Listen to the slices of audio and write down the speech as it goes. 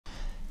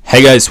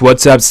Hey guys,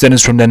 what's up? It's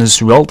Deniz from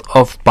Deniz World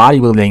of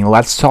Bodybuilding.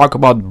 Let's talk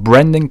about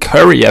Brendan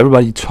Curry.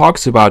 Everybody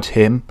talks about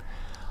him.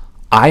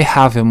 I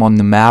have him on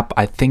the map,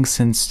 I think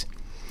since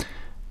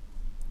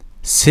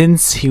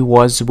he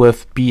was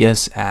with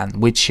BSN.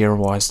 Which year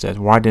was that?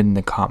 Write it in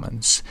the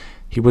comments.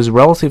 He was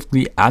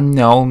relatively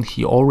unknown.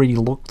 He already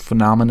looked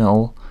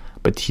phenomenal,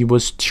 but he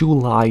was too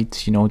light,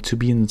 to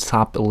be in the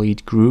top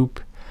elite group.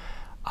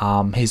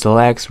 His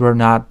legs were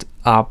not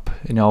up,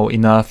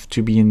 enough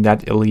to be in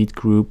that elite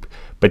group.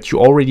 But you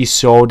already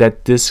saw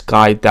that this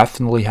guy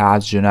definitely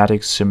has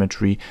genetic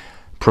symmetry,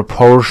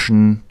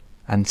 proportion,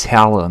 and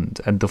talent,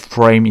 and the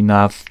frame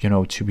enough,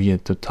 to be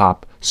at the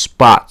top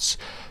spots.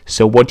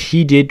 So what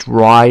he did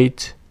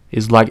right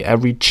is, like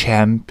every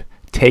champ,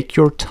 take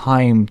your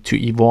time to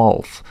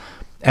evolve.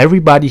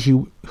 Everybody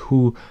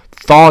who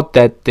thought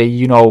that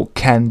they,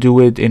 can do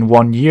it in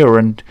 1 year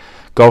and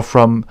go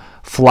from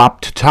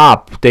flop to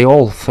top, they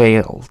all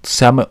failed.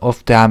 Some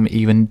of them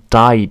even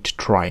died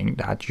trying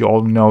that. You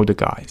all know the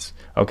guys.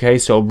 Okay,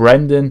 so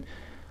Brendan,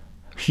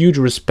 huge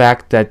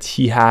respect that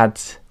he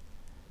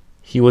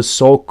was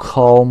so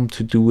calm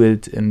to do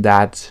it in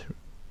that,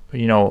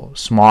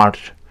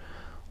 smart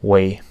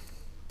way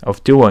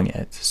of doing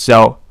it.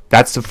 So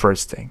that's the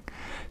first thing.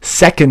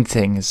 Second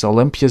thing is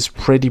Olympia's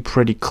pretty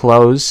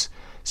close.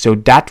 So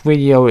that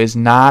video is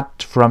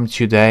not from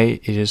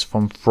today, it is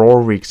from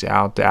 4 weeks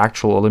out. The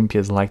actual Olympia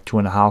is like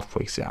 2.5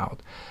 weeks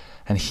out.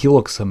 And he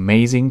looks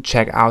amazing.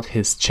 Check out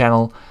his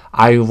channel.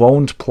 I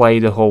won't play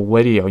the whole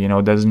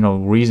video, there's no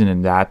reason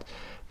in that,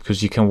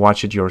 because you can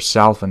watch it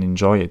yourself and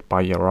enjoy it by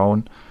your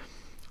own.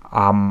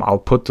 I'll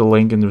put the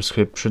link in the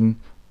description.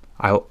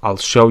 I'll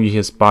show you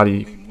his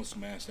body.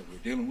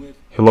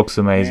 He looks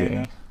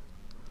amazing.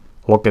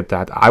 Look at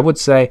that. I would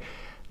say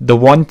the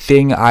one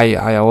thing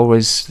I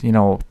always,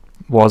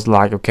 was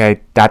like,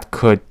 okay, that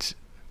could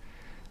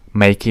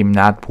make him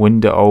not win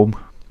the OM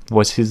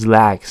was his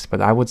legs.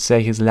 But I would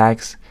say his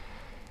legs,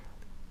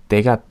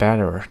 they got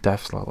better,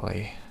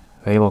 definitely.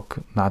 They look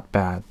not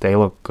bad. They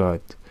look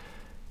good.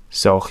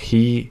 So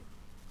the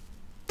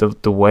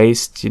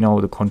waist,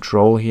 the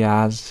control he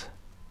has,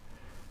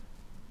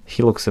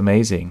 he looks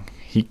amazing.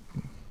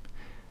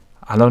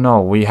 I don't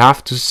know. We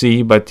have to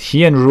see. But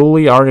he and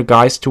Ruli are the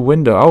guys to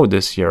win the O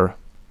this year.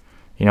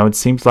 It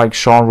seems like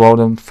Sean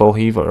Roden, Phil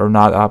Heath are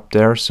not up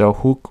there. So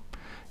who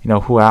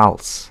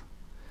else?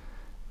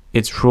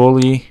 It's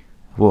Ruli,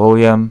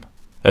 Ruli,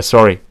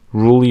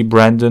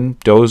 Brendan,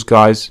 those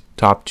guys,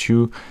 top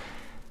two.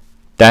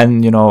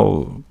 Then,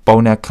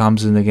 Bonek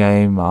comes in the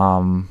game,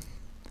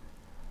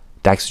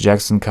 Dax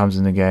Jackson comes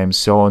in the game,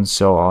 so on and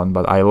so on.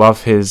 But I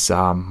love his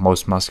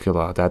most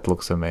muscular. That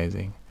looks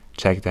amazing.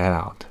 Check that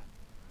out.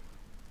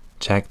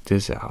 Check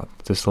this out.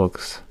 This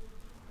looks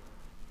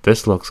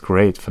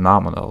great,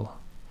 phenomenal.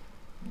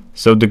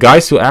 So the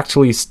guys who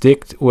actually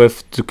stick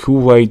with the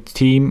Kuwait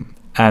team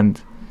and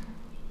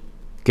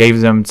gave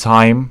them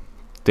time,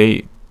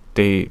 they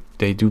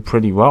do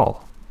pretty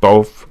well.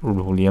 Both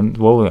Ruli and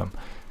William.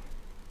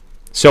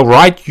 So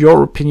write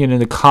your opinion in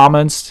the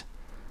comments.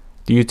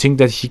 Do you think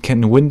that he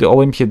can win the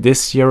Olympia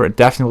this year? It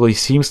definitely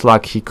seems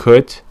like he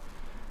could.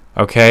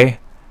 Okay.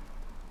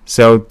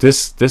 So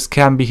this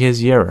can be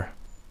his year.